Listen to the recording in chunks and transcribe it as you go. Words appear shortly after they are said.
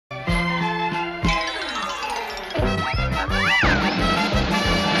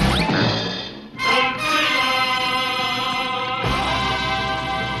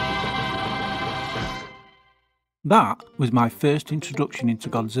That was my first introduction into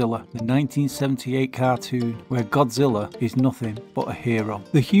Godzilla, the 1978 cartoon where Godzilla is nothing but a hero.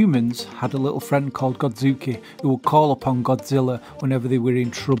 The humans had a little friend called Godzuki who would call upon Godzilla whenever they were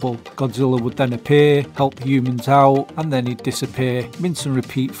in trouble. Godzilla would then appear, help the humans out, and then he'd disappear. Rinse and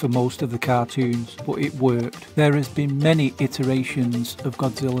repeat for most of the cartoons, but it worked. There has been many iterations of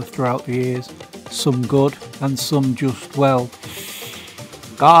Godzilla throughout the years, some good and some just, well,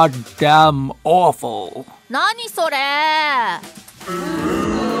 goddamn awful. 何それ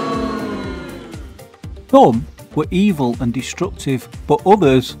Some were evil and destructive, but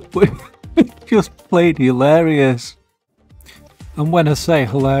others were just plain hilarious. And when I say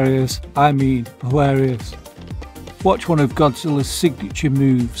hilarious, I mean hilarious. Watch one of Godzilla's signature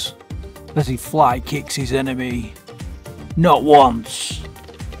moves as he fly kicks his enemy. Not once.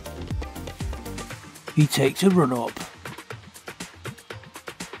 He takes a run up.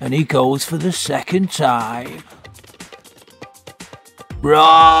 And he goes for the second time.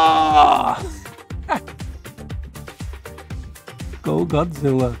 Roar! Go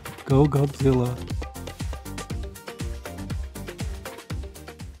Godzilla, go Godzilla.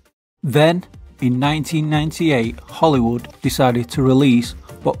 Then, in 1998, Hollywood decided to release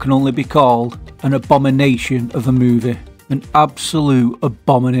what can only be called an abomination of a movie. An absolute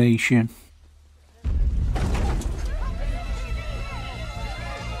abomination.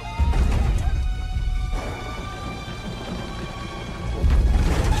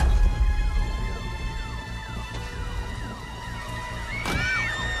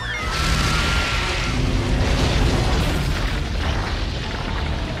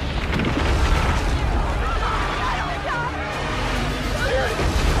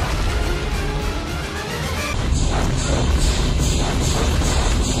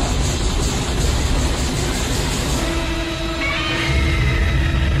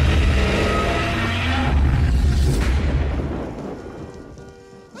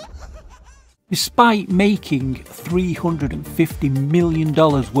 Despite making $350 million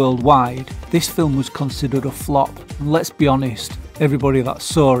worldwide, this film was considered a flop, and let's be honest, everybody that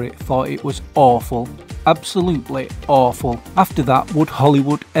saw it thought it was awful. Absolutely awful. After that, would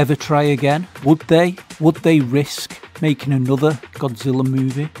Hollywood ever try again? Would they? Would they risk making another Godzilla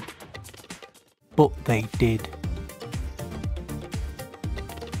movie? But they did.